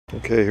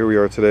Okay, here we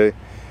are today.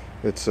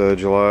 It's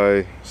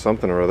July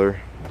something or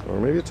other, or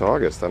maybe it's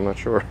August, I'm not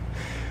sure.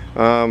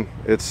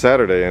 It's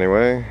Saturday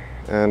anyway,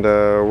 and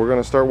we're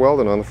going to start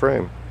welding on the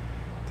frame.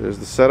 There's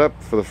the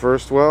setup for the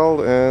first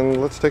weld,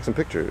 and let's take some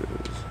pictures.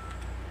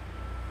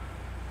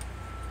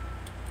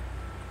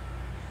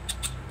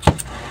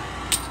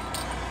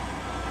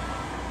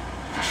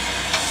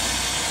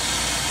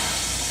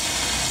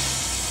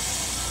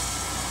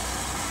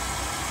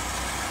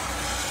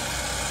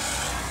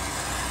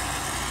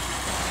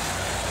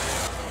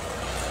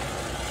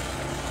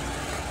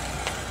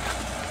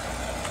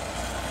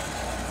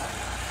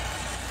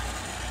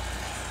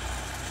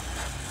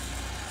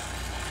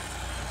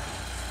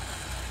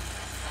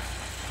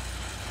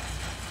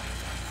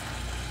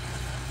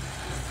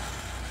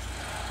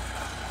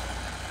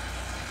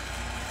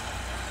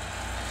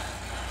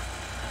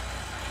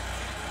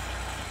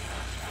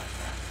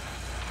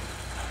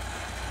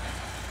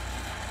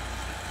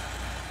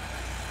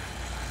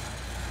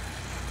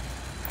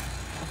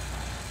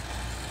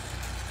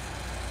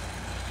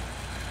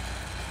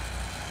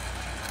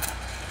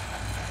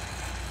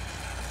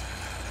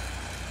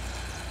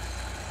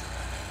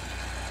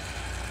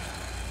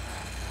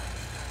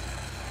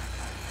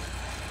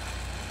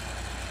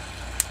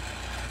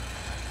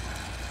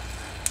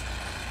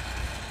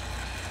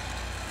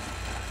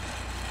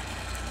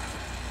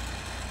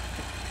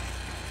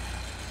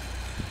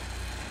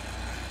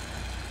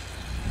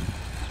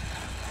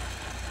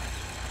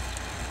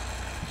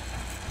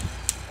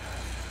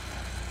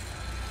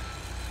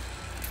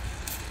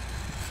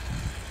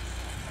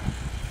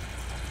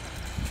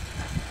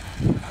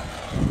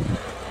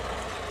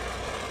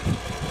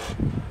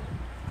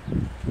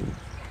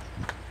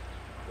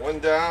 One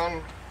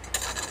down,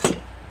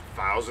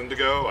 1,000 to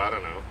go, I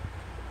don't know.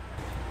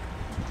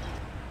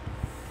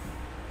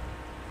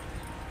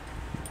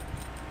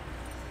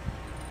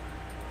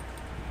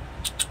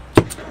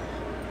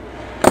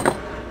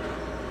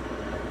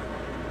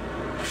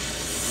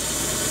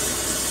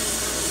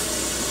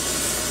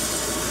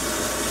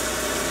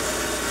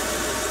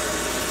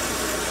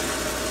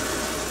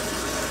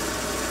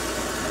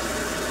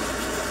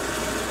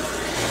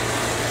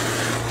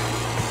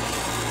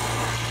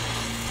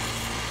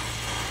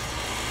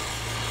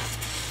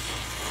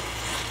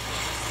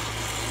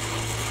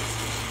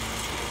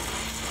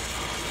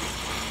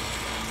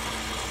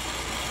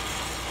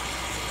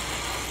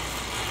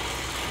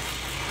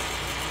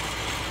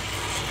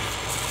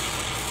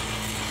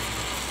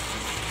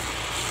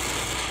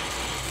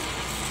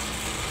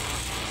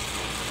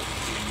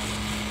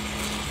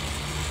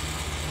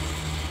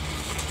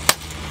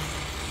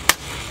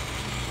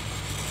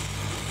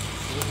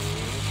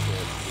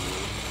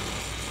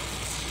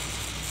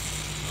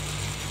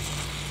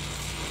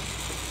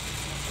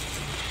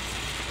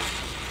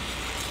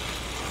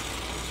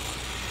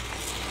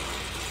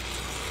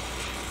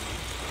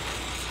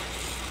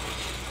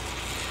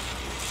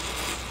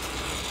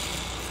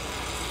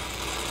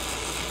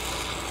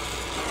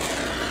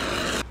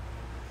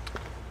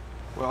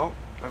 Well,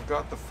 I've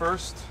got the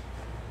first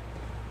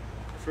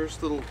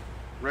little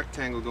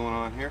rectangle going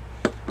on here.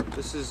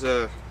 This is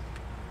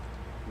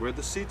where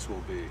the seats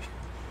will be.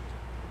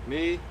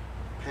 Me,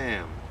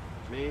 Pam.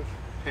 Me,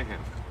 Pam.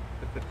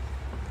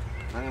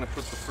 I'm gonna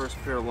put the first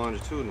pair of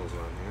longitudinals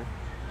on here.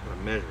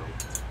 Gotta measure them.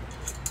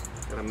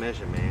 Gotta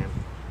measure, man.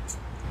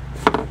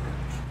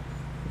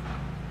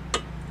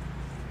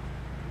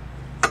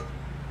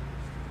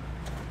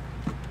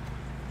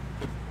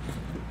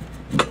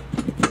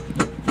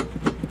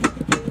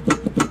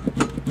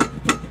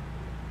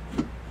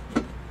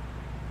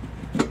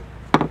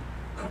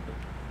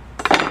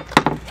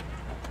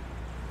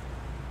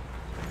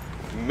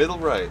 Middle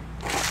right.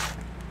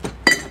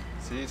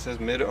 See, it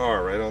says mid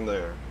R right on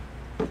there.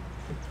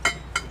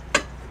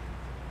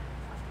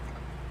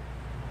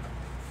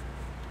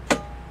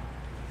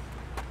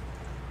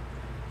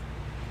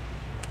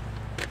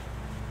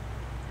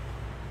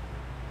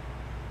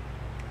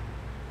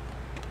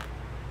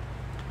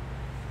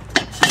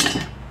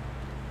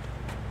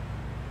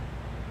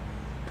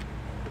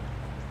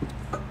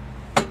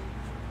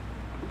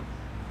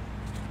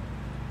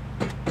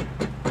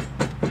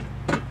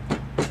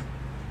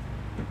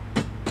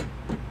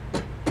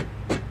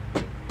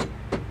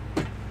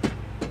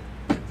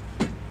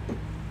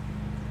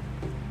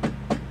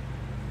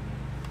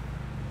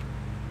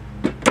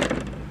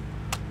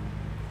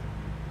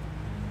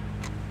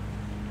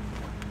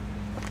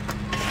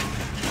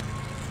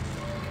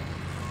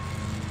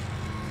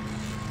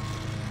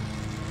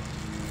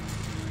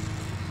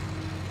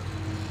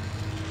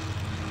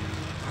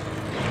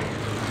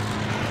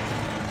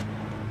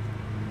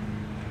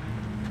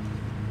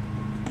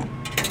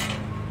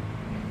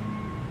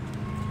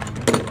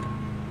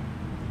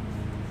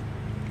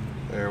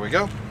 There we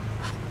go.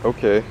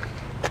 Okay,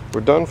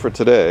 we're done for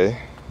today.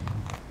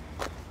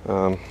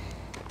 We're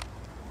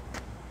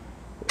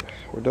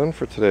done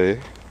for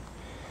today.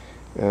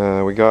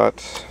 We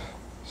got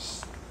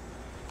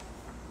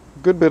a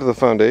good bit of the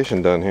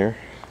foundation done here.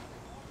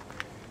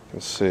 You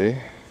can see.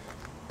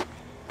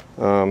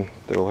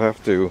 They'll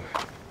have to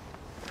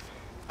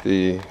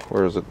the,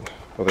 where is it?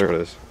 Oh, there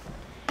it is.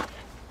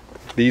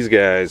 These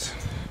guys,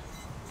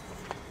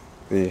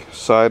 the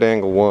side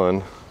angle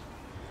 1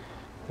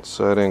 and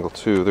side angle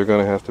 2, they're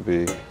going to have to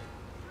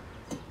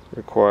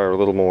require a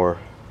little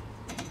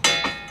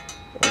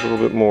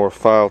bit more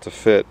file to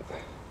fit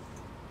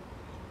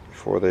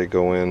before they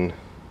go in.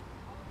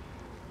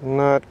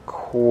 Not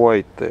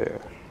quite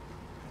there.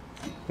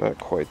 Not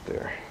quite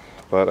there.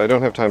 But I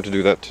don't have time to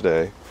do that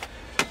today.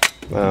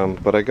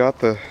 But I got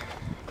there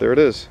it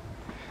is.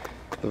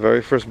 The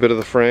very first bit of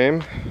the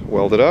frame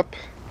welded up.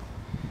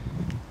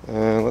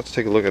 And let's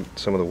take a look at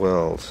some of the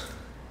welds.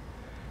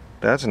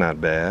 That's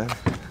not bad.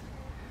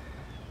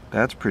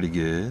 That's pretty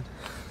good.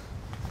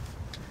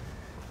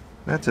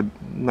 That's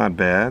not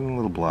bad, a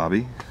little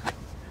blobby.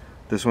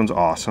 This one's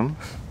awesome.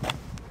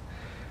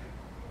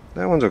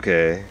 That one's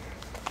okay.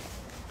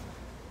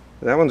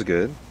 That one's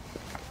good.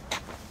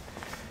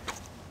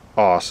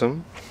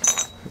 Awesome.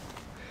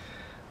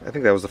 I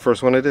think that was the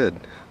first one I did.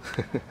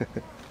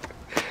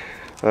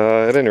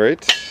 At any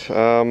rate,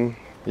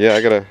 yeah,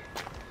 I gotta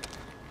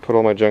put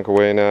all my junk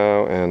away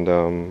now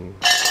and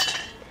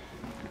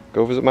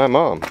go visit my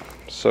mom.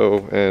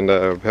 So, and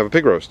have a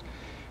pig roast.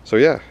 So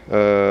yeah,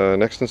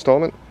 next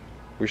installment,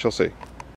 we shall see.